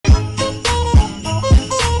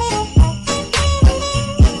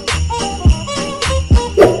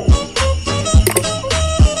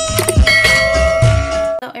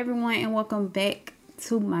welcome back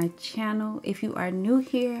to my channel. If you are new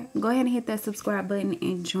here, go ahead and hit that subscribe button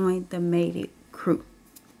and join the Made It crew.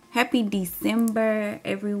 Happy December,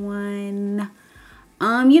 everyone.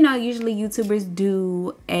 You know, usually YouTubers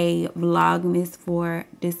do a vlogmas for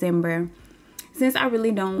December. Since I'm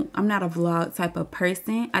not a vlog type of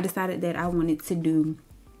person, I decided that I wanted to do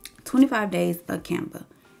 25 days of Canva.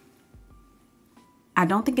 I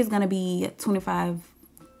don't think it's gonna be 25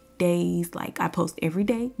 days like I post every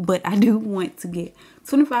day, but I do want to get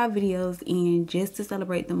 25 videos in just to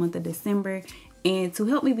celebrate the month of December and to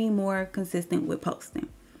help me be more consistent with posting.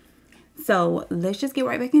 So let's just get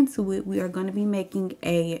right back into it. We are going to be making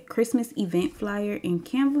a Christmas event flyer in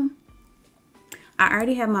Canva. I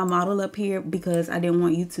already have my model up here because I didn't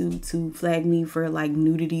want YouTube to flag me for like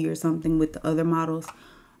nudity or something with the other models.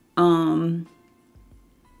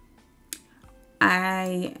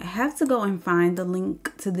 I have to go and find the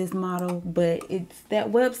link to this model, but it's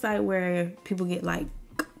that website where people get like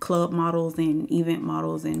club models and event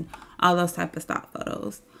models and all those type of stock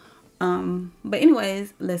photos. But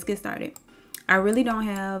anyways, let's get started. I really don't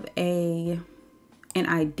have an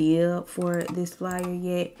idea for this flyer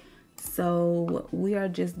yet, so we are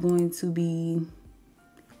just going to be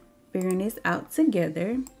figuring this out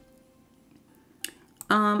together.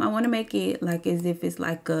 I want to make it like as if it's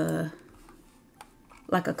like a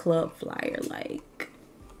club flyer. Like,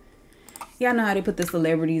 y'all know how they put the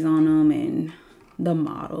celebrities on them and the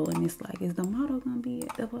model, and it's like, is the model gonna be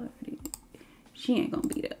at the party? She ain't gonna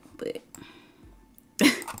be there, but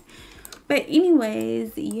but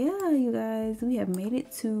anyways, yeah, you guys, we have made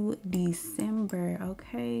it to December.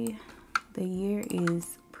 Okay, the year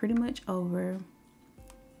is pretty much over.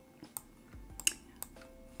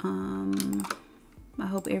 I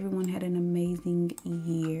hope everyone had an amazing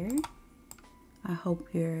year. I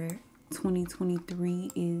hope your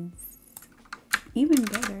 2023 is even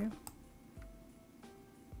better.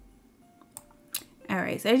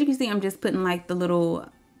 Alright, so as you can see, I'm just putting like the little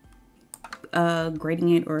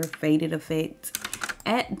gradient or faded effect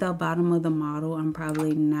at the bottom of the model. I'm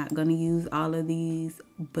probably not going to use all of these,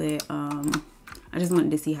 but I just wanted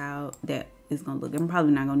to see how that is going to look. I'm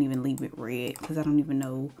probably not going to even leave it red because I don't even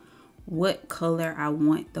know what color I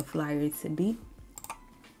want the flyer to be.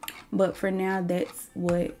 But for now, that's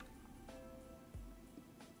what,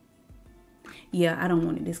 yeah, I don't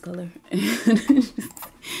want it this color. I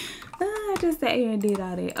just sat here and did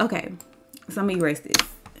all that. Okay, so I'm gonna erase this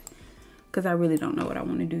because I really don't know what I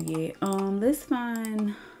want to do yet. Let's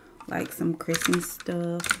find like some Christmas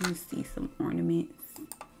stuff. Let me see, some ornaments.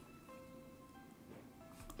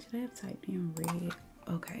 Should I have typed in red?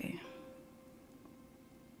 Okay.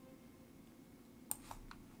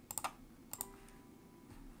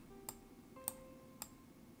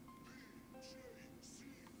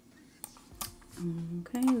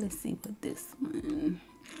 Okay, let's see what this one.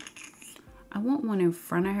 I want one in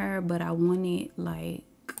front of her, but I want it like,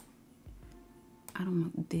 I don't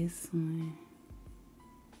want this one.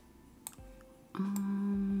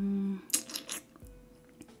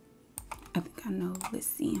 I think I know. Let's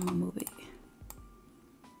see. I'm gonna move it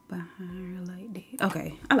behind her like that.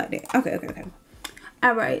 Okay, I like that. Okay.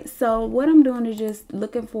 All right. So what I'm doing is just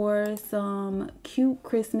looking for some cute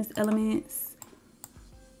Christmas elements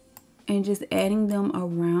and just adding them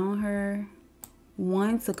around her.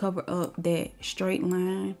 One, to cover up that straight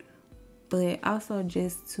line, but also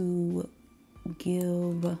just to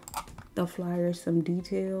give the flyer some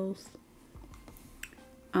details.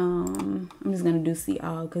 I'm just gonna do see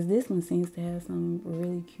all because this one seems to have some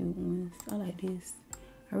really cute ones. I like this.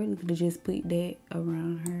 I really could have just put that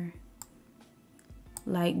around her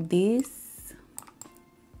like this.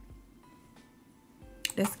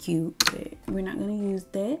 That's cute, but we're not gonna use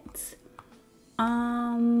that.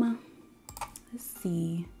 Let's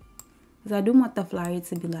see, because I do want the flyer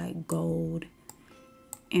to be like gold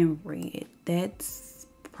and red. That's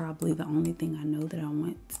probably the only thing I know that I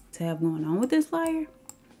want to have going on with this flyer.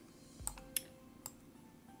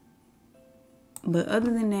 But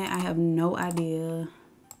other than that, I have no idea.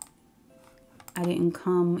 I didn't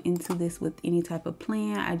come into this with any type of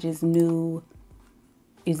plan. I just knew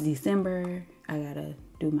it's December. I gotta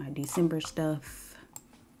do my December stuff.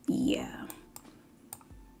 Yeah.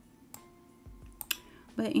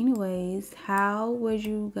 But anyways, how was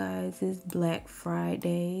you guys' Black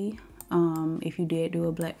Friday? If you did do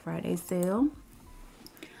a Black Friday sale.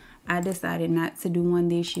 I decided not to do one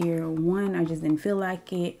this year. One, I just didn't feel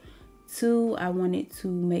like it. Two, I wanted to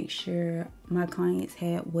make sure my clients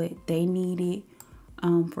had what they needed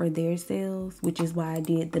for their sales, which is why I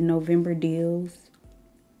did the November deals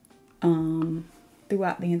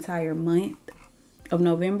throughout the entire month of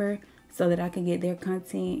November so that I could get their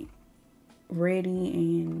content ready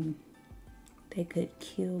and they could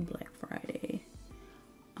kill Black Friday.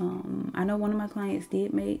 I know one of my clients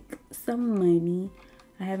did make some money.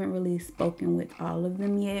 I haven't really spoken with all of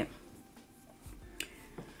them yet.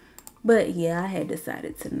 But yeah, I had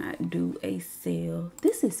decided to not do a sale.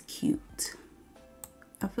 This is cute.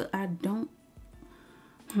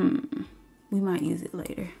 We might use it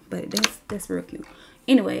later, but that's real cute.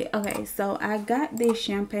 Anyway, okay, so I got this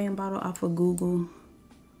champagne bottle off of Google.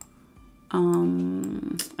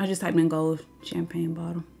 I just typed in gold champagne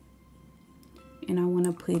bottle. And I want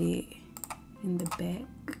to put it in the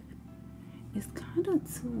back. It's kind of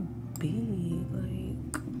too big.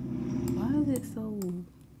 Like, why is it so...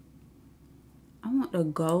 I want the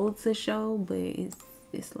gold to show, but it's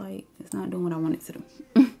like, it's not doing what I want it to do.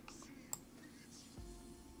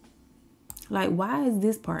 Like, why is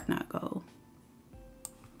this part not gold?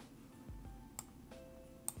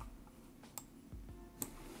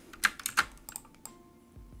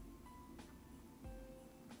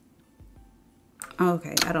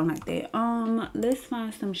 Okay, I don't like that. Let's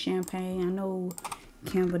find some champagne. I know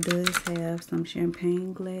Canva does have some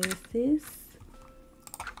champagne glasses.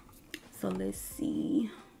 So let's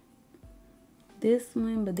see. This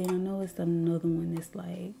one, but then I know it's another one that's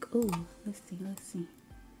like, oh, let's see.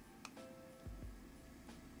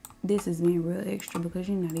 This is being real extra because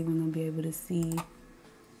you're not even gonna be able to see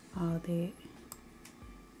all that.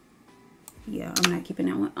 Yeah, I'm not keeping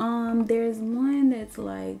that one. There's one that's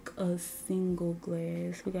like a single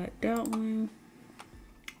glass. We got that one.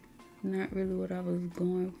 Not really what I was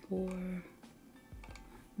going for.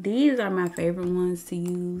 These are my favorite ones to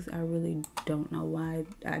use. I really don't know why.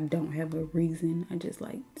 I don't have a reason. I just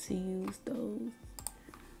like to use those.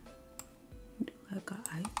 Do like an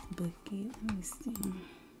ice bucket. Let me see.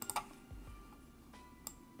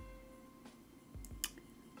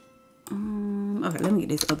 Okay, let me get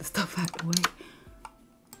this other stuff out the way.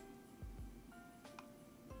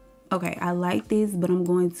 Okay, I like this, but I'm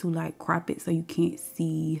going to like crop it so you can't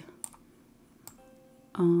see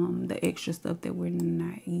the extra stuff that we're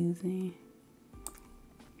not using.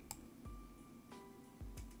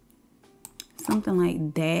 Something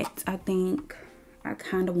like that. I think I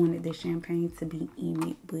kind of wanted the champagne to be in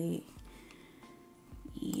it, but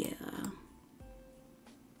yeah.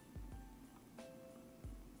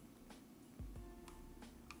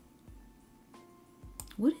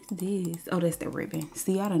 What is this? Oh, that's the ribbon.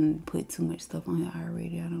 See, I done put too much stuff on here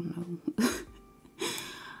already. I don't know.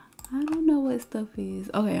 I don't know what stuff is.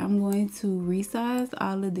 Okay, I'm going to resize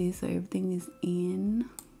all of this so everything is in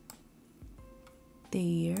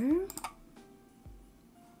there.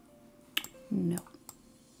 No.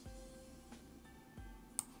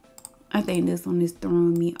 I think this one is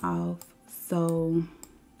throwing me off. So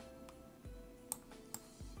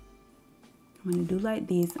I'm going to do like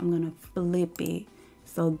this. I'm going to flip it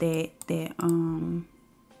so that did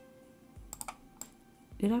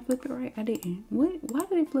I flip it right? I didn't. What? Why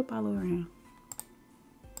did it flip all around?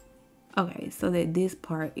 Okay, so that this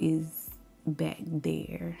part is back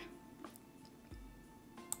there.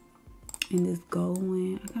 And this gold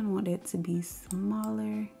one, I kind of want that to be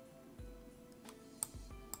smaller.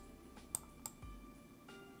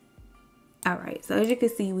 All right, so as you can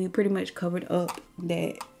see, we pretty much covered up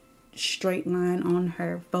that straight line on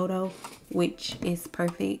her photo, which is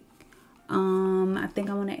perfect. I think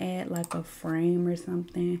I want to add like a frame or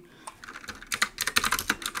something.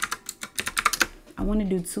 I want to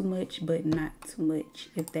do too much, but not too much,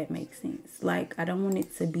 if that makes sense. Like, I don't want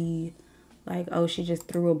it to be like, oh, she just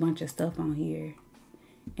threw a bunch of stuff on here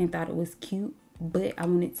and thought it was cute, but I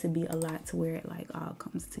want it to be a lot to where it like all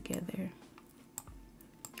comes together.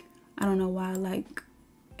 I don't know why I like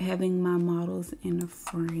having my models in a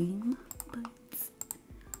frame, but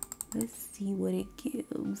let's see what it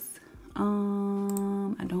gives.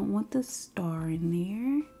 I don't want the star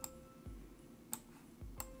in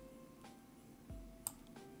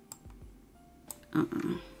there.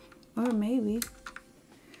 Or maybe.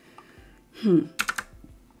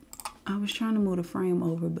 I was trying to move the frame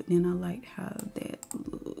over, but then I liked how that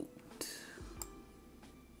looked.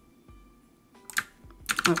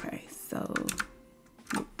 Okay, so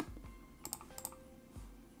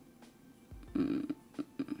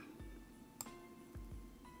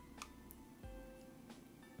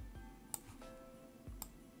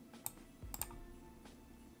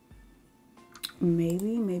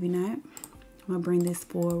maybe not. I'm gonna bring this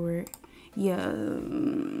forward. Yeah,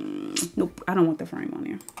 nope, I don't want the frame on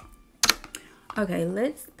there. Okay,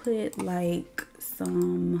 let's put like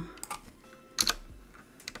some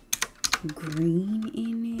green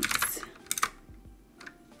in it.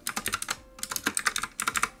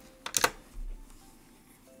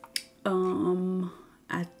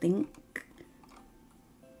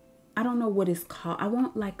 I don't know what it's called. I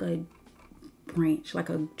want like a branch, like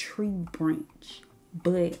a tree branch,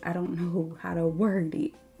 but I don't know how to word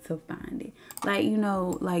it to find it. Like, you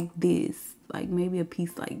know, like this, like maybe a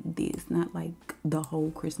piece like this, not like the whole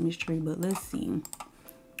Christmas tree, but let's see.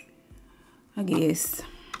 I guess.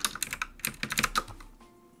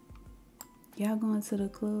 Y'all going to the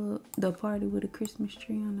club, the party with a Christmas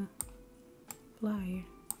tree on a flyer?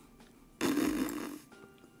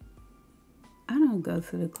 I don't go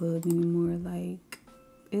to the club anymore. Like,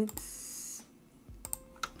 it's,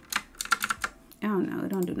 I don't know. It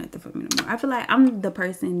don't do nothing for me anymore. I feel like I'm the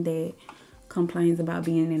person that complains about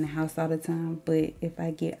being in the house all the time. But if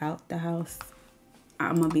I get out the house,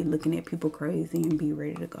 I'm going to be looking at people crazy and be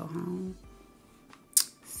ready to go home.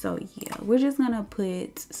 So yeah, we're just going to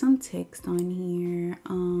put some text on here.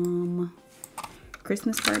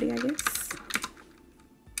 Christmas party, I guess.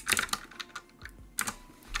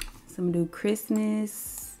 So I'm gonna do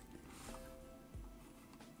Christmas.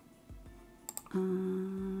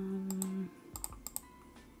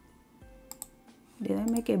 Did I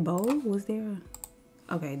make it bold? Was there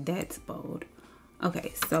a... Okay, that's bold.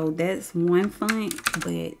 Okay, so that's one font,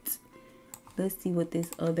 but let's see what this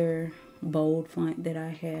other bold font that I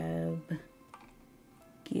have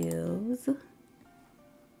gives.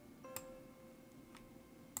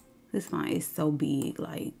 This font is so big,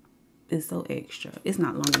 like it's so extra. It's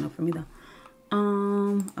not long enough for me though.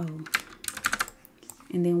 Oh,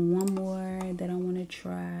 and then one more that I want to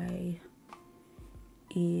try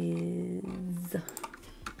is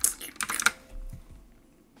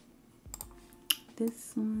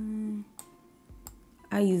this one.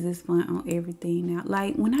 I use this font on everything now.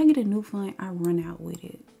 Like when I get a new font, I run out with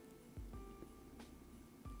it.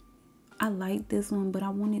 I like this one, but I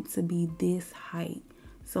want it to be this height.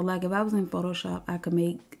 So like if I was in Photoshop, I could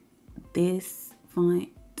make this font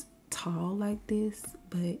tall like this,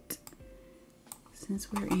 but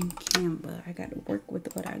since we're in Canva, I gotta work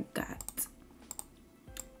with what I got.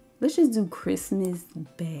 Let's just do Christmas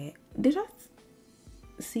bag. Did I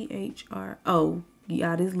CHR? Oh,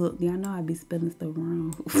 y'all, this look, y'all know I be spelling stuff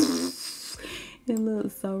wrong. It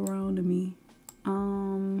looks so wrong to me.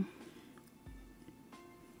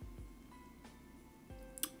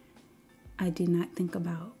 I did not think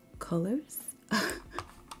about colors.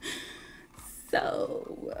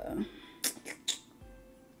 So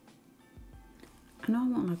I know I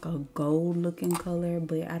want like a gold looking color,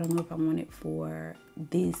 but I don't know if I want it for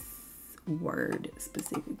this word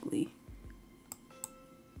specifically.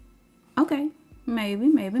 Okay, maybe.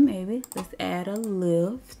 Let's add a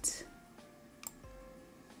lift.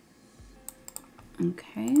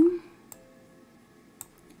 Okay.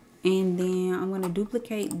 And then I'm gonna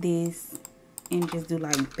duplicate this and just do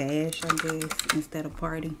like bash, I guess, instead of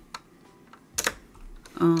party.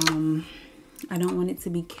 I don't want it to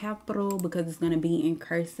be capital because it's gonna be in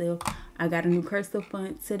cursive. I got a new cursive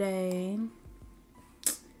font today,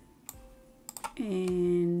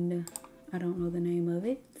 and I don't know the name of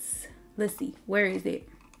it. Let's see, where is it?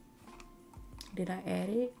 Did I add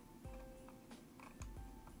it?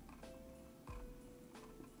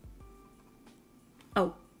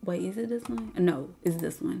 Oh, wait, is it this one? No, it's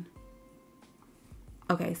this one.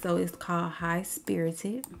 Okay, so it's called High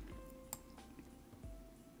Spirited.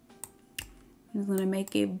 I'm just gonna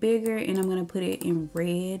make it bigger and I'm gonna put it in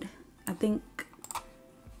red. I think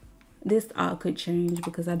this all could change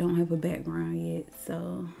because I don't have a background yet,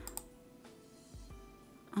 so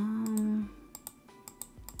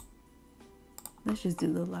let's just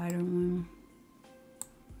do the lighter one.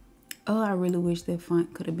 Oh, I really wish that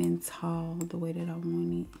font could have been tall the way that I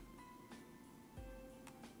want it.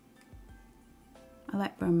 I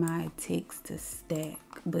like for my text to stack,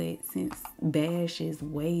 but since bash is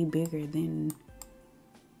way bigger than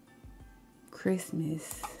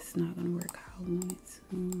Christmas, it's not gonna work how I want it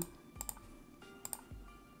to.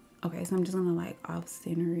 Okay, so I'm just gonna like off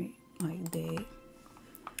center it like that.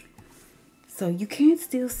 So you can't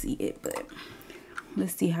still see it, but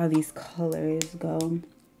let's see how these colors go.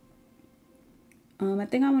 I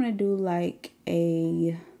think I want to do like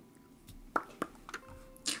a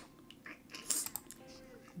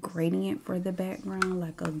gradient for the background,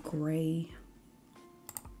 like a gray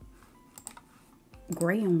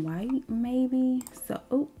and white maybe. So,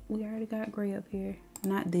 oh, we already got gray up here.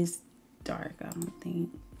 Not this dark, I don't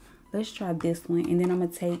think. Let's try this one, and then I'm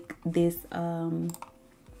gonna take this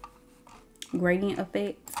gradient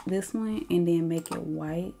effect, this one, and then make it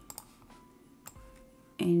white.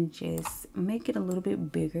 And just make it a little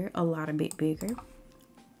bit bigger, a lot a bit bigger.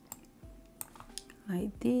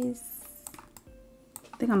 Like this.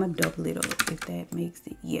 I think I'm gonna double it up if that makes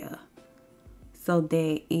it, yeah. So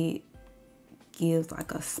that it gives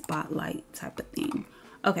like a spotlight type of thing.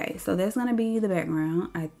 Okay, so that's gonna be the background,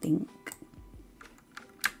 I think.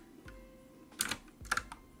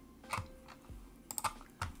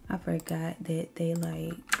 I forgot that they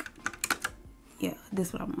like, yeah, this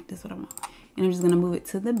is what I want, this is what I want. And I'm just gonna move it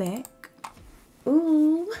to the back.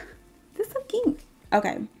 Ooh, this is so cute.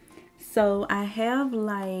 Okay, so I have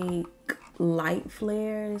like light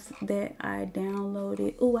flares that I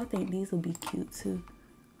downloaded. Ooh, I think these will be cute too.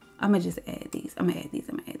 I'm gonna just add these. I'm gonna add these.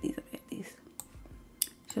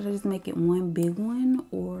 Should I just make it one big one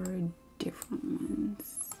or different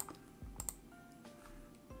ones?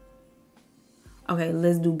 Okay,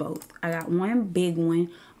 let's do both. I got one big one.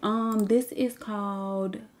 This is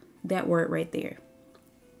called that word right there.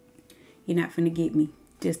 You're not finna get me.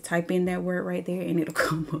 Just type in that word right there and it'll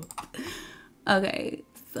come up. Okay,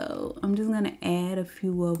 so I'm just gonna add a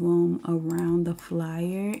few of them around the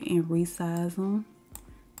flyer and resize them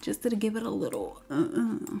just to give it a little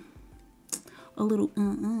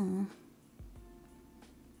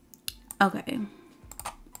Okay.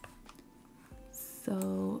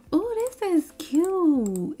 So, oh, this is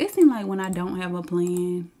cute. It seems like when I don't have a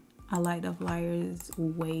plan, I like the flyers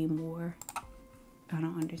way more. I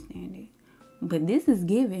don't understand it. But this is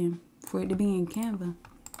given for it to be in Canva.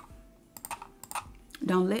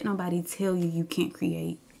 Don't let nobody tell you you can't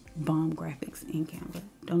create bomb graphics in Canva.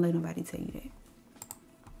 Don't let nobody tell you that.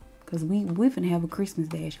 Because we finna have a Christmas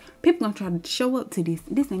bash. People gonna try to show up to this.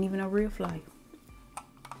 This ain't even a real flyer.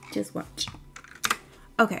 Just watch.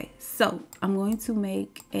 Okay, so I'm going to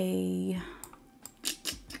make a...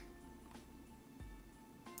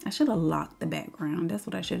 I should have locked the background. That's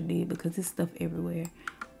what I should have did because there's stuff everywhere.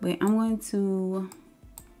 But I'm going to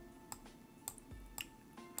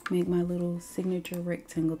make my little signature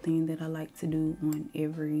rectangle thing that I like to do on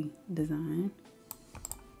every design.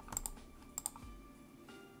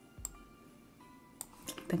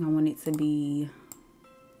 I think I want it to be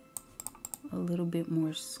a little bit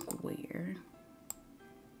more square.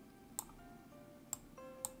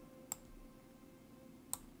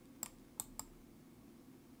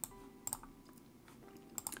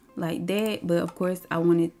 Like that, but of course I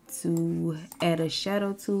wanted to add a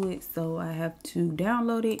shadow to it, so I have to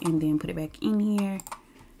download it and then put it back in here.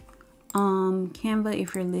 Canva,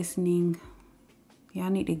 if you're listening, y'all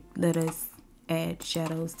need to let us add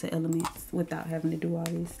shadows to elements without having to do all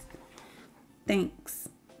this. Thanks.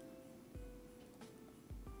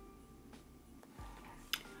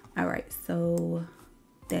 All right, so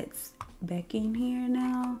that's back in here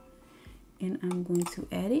now, and I'm going to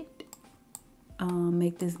add it.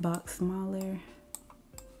 Make this box smaller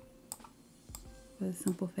for the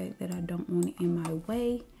simple fact that I don't want it in my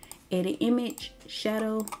way. Edit image,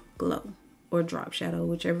 shadow, glow, or drop shadow,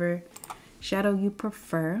 whichever shadow you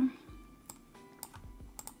prefer.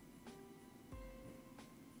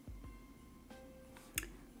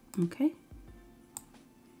 Okay.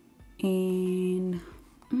 And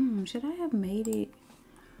should I have made it?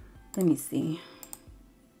 Let me see.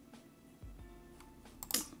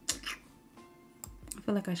 I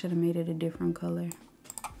feel like I should have made it a different color.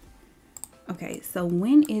 Okay, so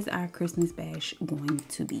when is our Christmas bash going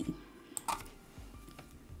to be?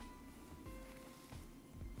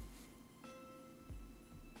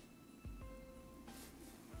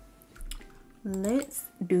 Let's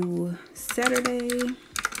do Saturday.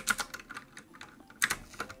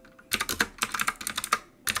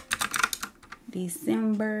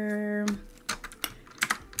 December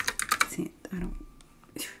 10th. I don't.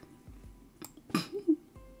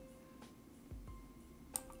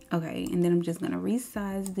 Okay, and then I'm just gonna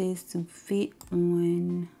resize this to fit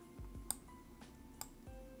on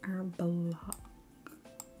our block.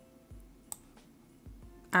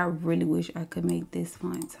 I really wish I could make this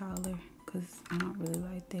font taller because I don't really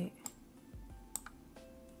like that.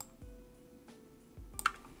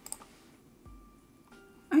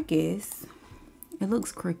 I guess it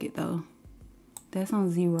looks crooked though. That's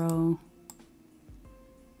on 0.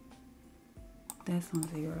 That's on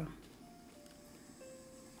 0.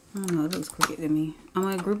 I don't know, it looks crooked to me. I'm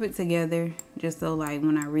gonna group it together just so like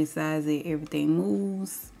when I resize it, everything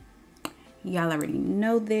moves. Y'all already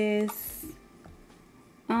know this.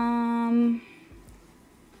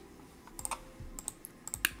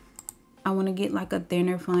 I want to get like a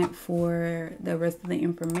thinner font for the rest of the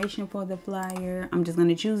information for the flyer. I'm just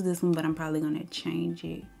gonna choose this one, but I'm probably gonna change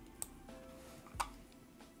it.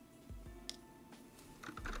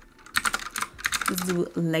 Let's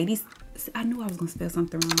do ladies. I knew I was gonna spell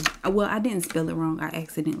something wrong. Well, I didn't spell it wrong. I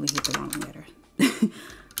accidentally hit the wrong letter.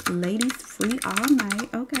 Ladies free all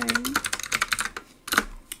night. Okay.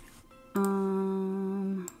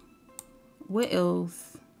 What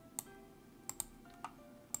else?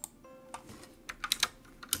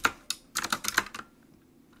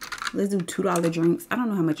 Let's do $2 drinks. I don't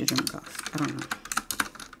know how much a drink costs. I don't know.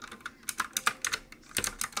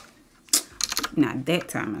 Not that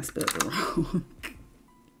time I spelled it wrong.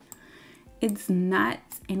 It's not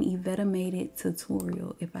an Evetomated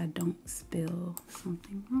tutorial if I don't spell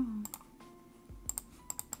something wrong.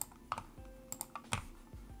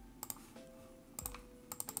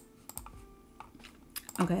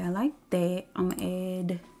 Okay, I like that. I'm gonna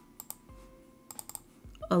add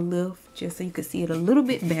a lift just so you can see it a little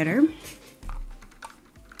bit better.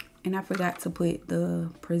 And I forgot to put the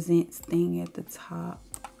presents thing at the top.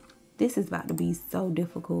 This is about to be so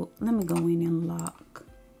difficult. Let me go in and lock.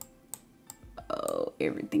 Oh,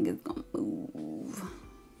 everything is gonna move.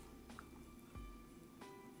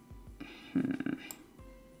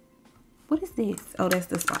 What is this? Oh, that's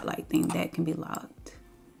the spotlight thing. That can be locked.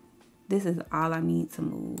 This is all I need to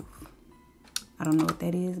move. I don't know what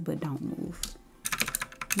that is, but don't move.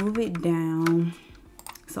 Move it down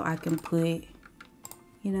so I can put,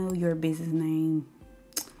 you know, your business name.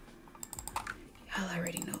 Y'all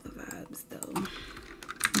already know the vibes though.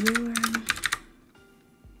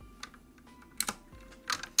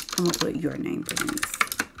 I'm gonna put your name for this.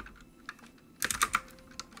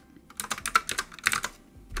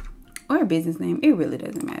 Or a business name. It really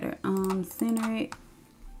doesn't matter. Center it.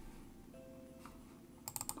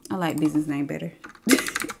 I like business name better.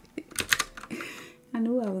 I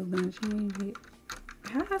knew I was gonna change it.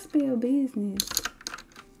 How I spell business?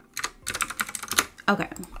 Okay,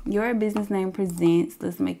 your business name presents.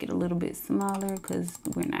 Let's make it a little bit smaller because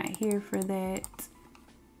we're not here for that.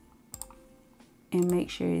 And make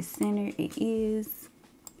sure it's centered. It is.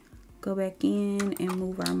 Go back in and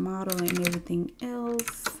move our model and everything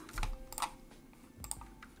else.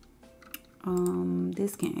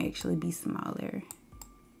 This can actually be smaller.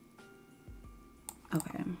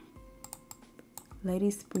 Okay.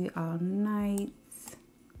 Ladies spree all night.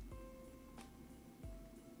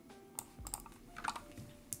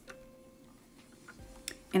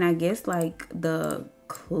 And I guess like the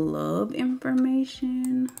club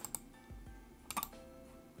information.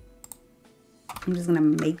 I'm just gonna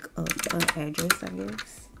make up an address, I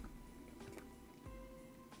guess.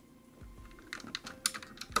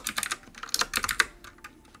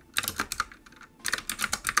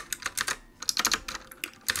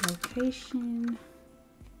 Location.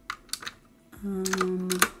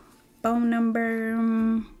 Phone number.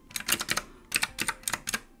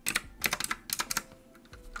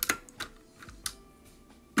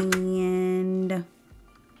 And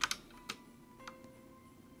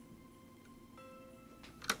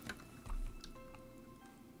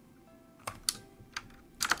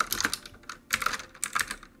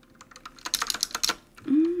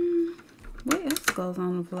what else goes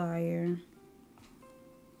on the flyer?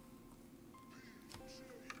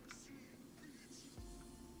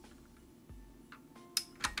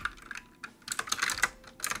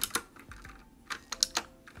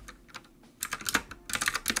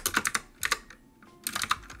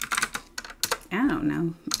 I don't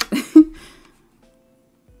know.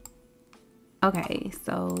 Okay,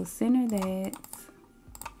 so center that.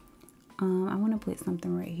 I want to put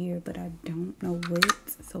something right here, but I don't know what.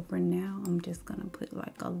 So for now, I'm just gonna put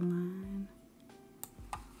like a line.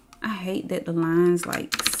 I hate that the lines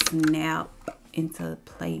like snap into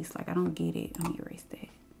place. Like I don't get it. Let me erase that.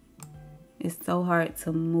 It's so hard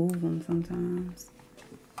to move them sometimes.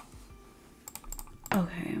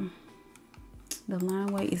 Okay. The line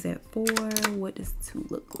weight is at 4. What does 2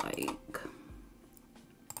 look like?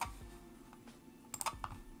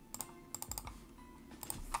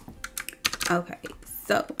 Okay,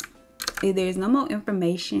 so if there's no more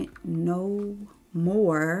information,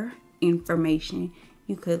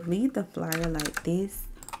 you could leave the flyer like this,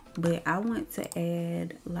 but I want to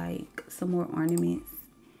add like some more ornaments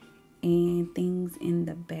and things in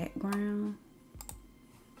the background.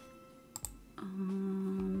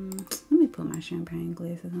 Let me put my champagne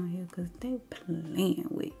glasses on here because they're playing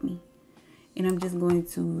with me. And I'm just going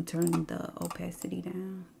to turn the opacity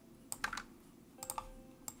down.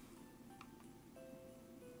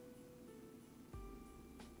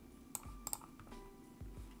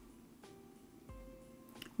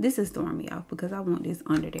 This is throwing me off because I want this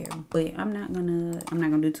under there, but I'm not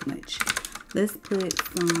gonna do too much. Let's put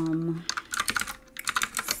some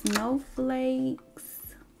snowflakes.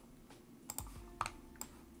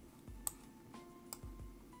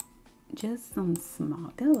 Just some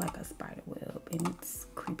small, they're like a spider web and it's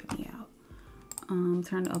creeping me out.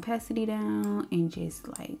 Turn the opacity down and just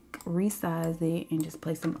like resize it and just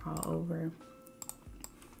place them all over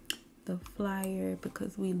the flyer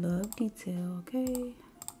because we love detail, okay?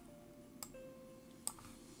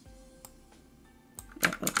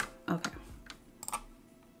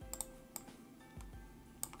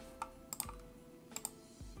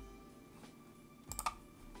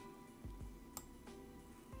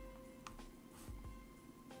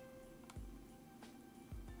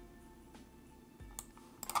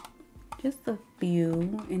 Just a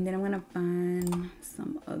few, and then I'm gonna find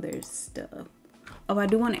some other stuff. Oh, I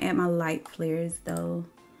do want to add my light flares though,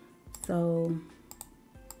 so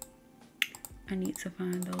I need to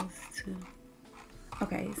find those too.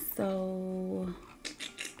 Okay, so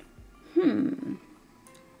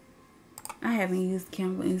I haven't used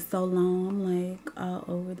Canva in so long. I'm like all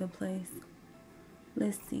over the place.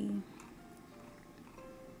 Let's see.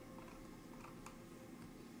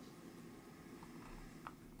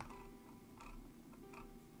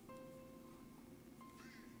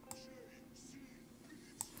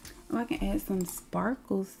 Oh, I can add some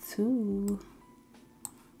sparkles too.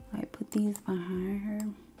 Like put these behind her.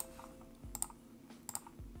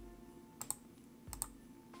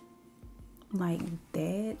 Like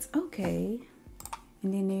that. Okay.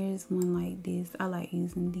 And then there's one like this. I like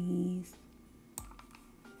using these.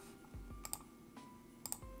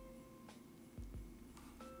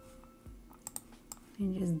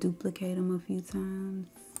 And just duplicate them a few times.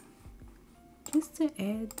 Just to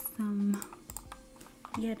add some,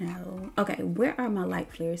 you know. Okay, where are my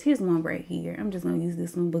light flares? Here's one right here. I'm just gonna use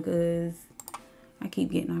this one because I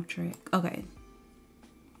keep getting off track. Okay.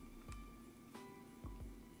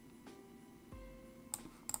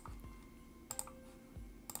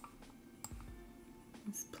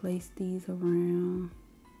 Let's place these around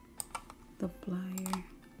the flyer.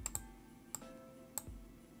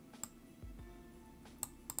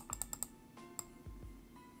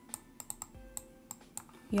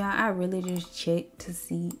 Yeah, I really just checked to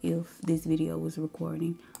see if this video was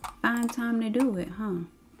recording. Find time to do it, huh?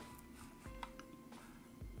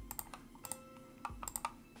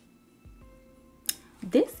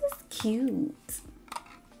 This is cute.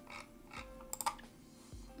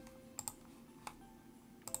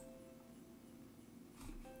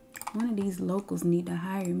 One of these locals need to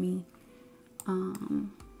hire me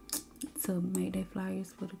to make their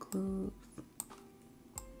flyers for the clubs.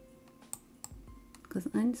 Because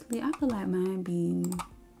honestly, I feel like mine be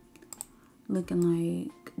looking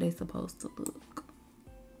like they're supposed to look.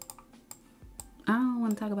 I don't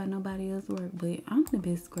want to talk about nobody else's work, but I'm the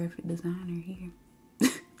best graphic designer here.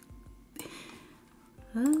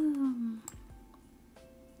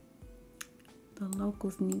 The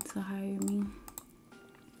locals need to hire me.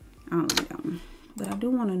 I don't know. But I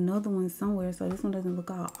do want another one somewhere so this one doesn't look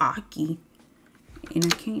all arky. And I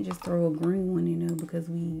can't just throw a green one in there because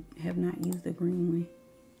we have not used the green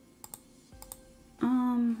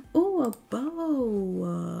one. Oh, a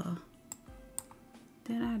bow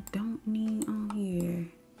that I don't need on here.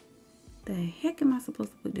 The heck am I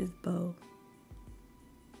supposed to put this bow?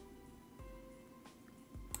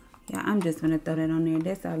 Yeah, I'm just gonna throw that on there.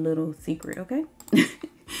 That's our little secret, okay?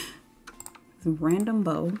 It's a random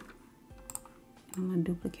bow. And I'm gonna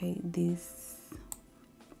duplicate this.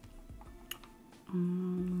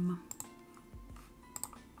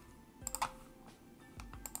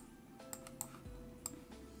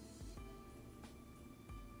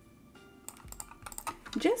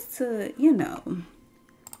 Just to, you know.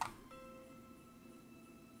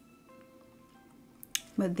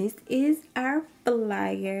 But this is our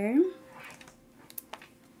flyer.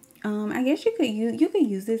 I guess you could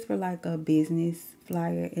use this for like a business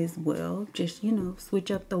flyer as well. Just, you know,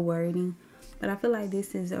 switch up the wording. But I feel like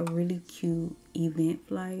this is a really cute event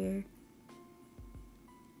flyer.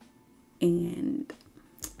 And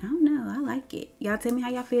I don't know, I like it. Y'all tell me how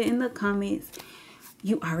y'all feel in the comments.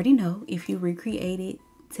 You already know, if you recreate it,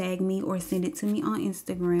 tag me or send it to me on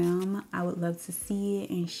Instagram. I would love to see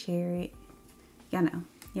it and share it. Y'all know,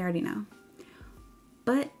 you already know.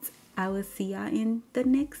 But I will see y'all in the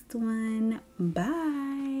next one.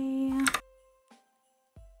 Bye.